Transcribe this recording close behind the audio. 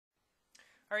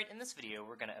Alright, in this video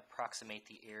we're going to approximate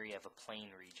the area of a plane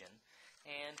region.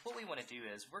 And what we want to do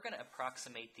is we're going to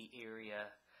approximate the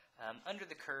area under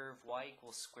the curve y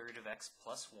equals square root of x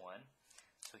plus 1.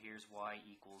 So here's y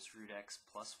equals root x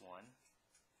plus 1.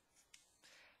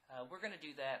 We're going to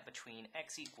do that between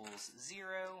x equals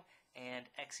 0 and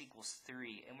x equals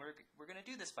 3. And we're going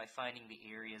to do this by finding the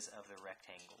areas of the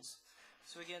rectangles.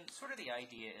 So again, sort of the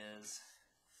idea is,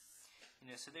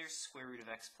 so there's square root of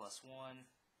x plus 1.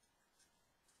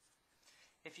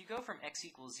 If you go from x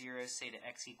equals 0, say, to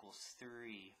x equals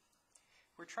 3,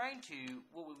 what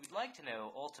we would like to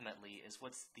know ultimately is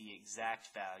what's the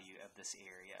exact value of this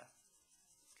area.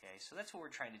 Okay, so that's what we're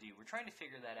trying to do. We're trying to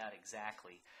figure that out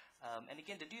exactly. And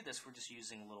again, to do this, we're just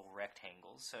using little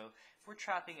rectangles. So we're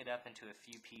chopping it up into a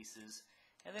few pieces,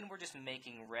 and then we're just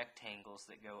making rectangles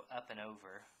that go up and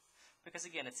over. Because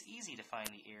again, it's easy to find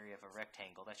the area of a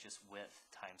rectangle. That's just width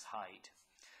times height.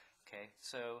 Okay,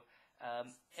 so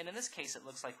and in this case, it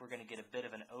looks like we're going to get a bit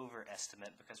of an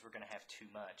overestimate because we're going to have too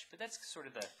much. But that's sort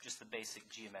of just the basic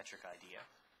geometric idea.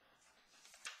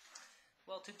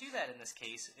 Well, to do that in this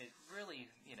case, it really,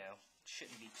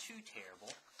 shouldn't be too terrible.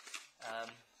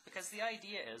 Because the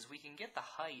idea is we can get the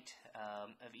height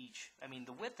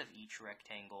the width of each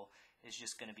rectangle is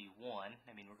just going to be 1.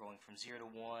 We're going from 0 to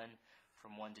 1,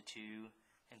 from 1 to 2,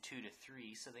 and 2 to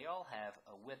 3. So they all have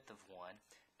a width of 1.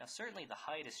 Now, certainly the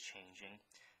height is changing.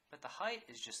 But the height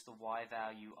is just the y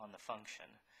value on the function.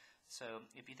 So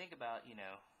if you think about,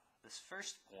 this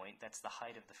first point, that's the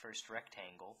height of the first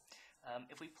rectangle.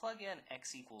 If we plug in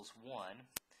x equals 1,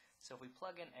 so if we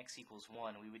plug in x equals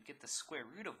 1, we would get the square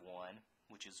root of 1,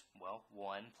 which is,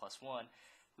 1 plus 1.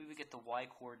 We would get the y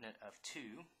coordinate of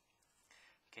 2.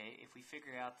 Okay, if we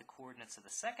figure out the coordinates of the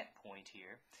second point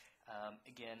here,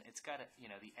 again, it's got,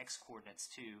 the x coordinates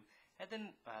 2, and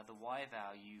then the y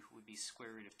value would be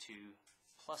square root of 2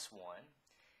 plus 1.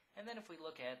 And then if we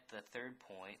look at the third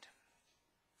point,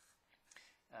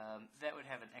 that would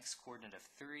have an x coordinate of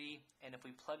 3, and if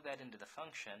we plug that into the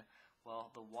function,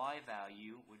 well, the y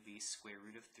value would be square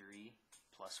root of 3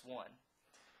 plus 1.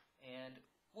 And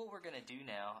what we're going to do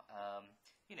now,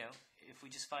 if we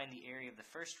just find the area of the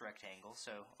first rectangle,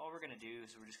 so all we're going to do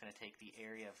is we're just going to take the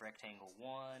area of rectangle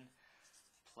 1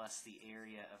 plus the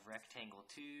area of rectangle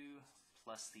 2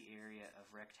 plus the area of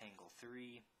rectangle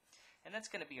 3. And that's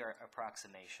going to be our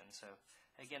approximation. So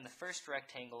again, the first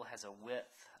rectangle has a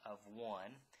width of 1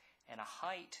 and a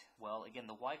height, well, again,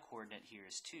 the y coordinate here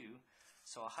is 2,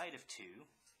 so a height of 2,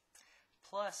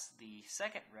 plus the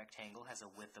second rectangle has a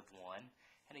width of 1,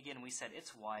 and again, we said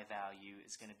its y value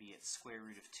is going to be its square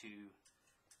root of 2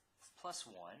 plus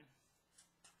 1.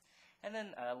 And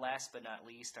then last but not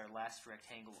least, our last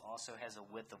rectangle also has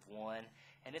a width of 1,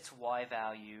 and its y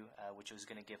value, which is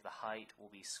going to give the height,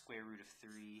 will be square root of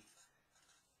 3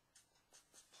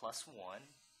 plus 1.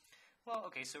 Well,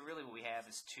 okay, so really what we have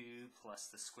is 2 plus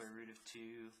the square root of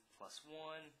 2 plus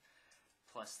 1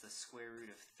 plus the square root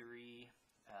of 3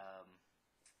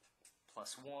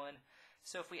 plus 1.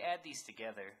 So if we add these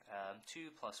together, 2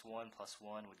 plus 1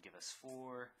 would give us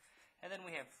 4. And then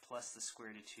we have plus the square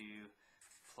root of 2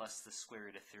 plus the square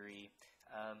root of 3.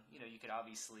 You could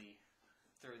obviously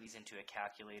throw these into a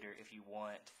calculator if you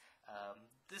want.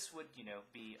 This would,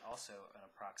 be also an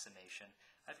approximation.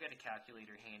 I've got a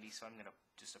calculator handy, so I'm going to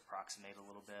just approximate a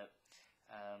little bit.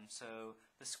 So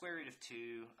the square root of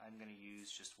 2, I'm going to use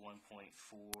just 1.41,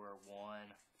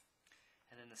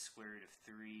 and then the square root of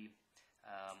 3,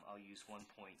 I'll use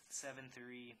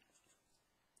 1.73.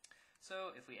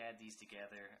 So if we add these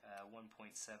together,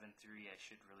 1.73, I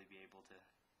should really be able to.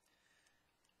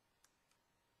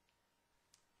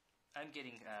 I'm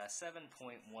getting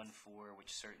 7.14,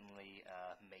 which certainly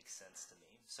makes sense to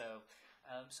me. So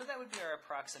that would be our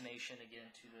approximation again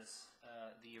to this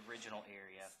the original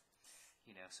area.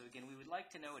 So again, we would like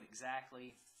to know it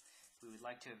exactly. We would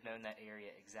like to have known that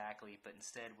area exactly, but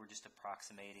instead we're just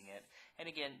approximating it. And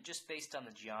again, just based on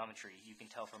the geometry, you can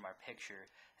tell from our picture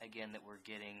again that we're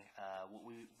getting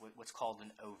what's called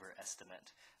an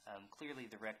overestimate. Clearly,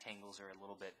 the rectangles are a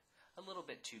little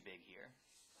bit too big here.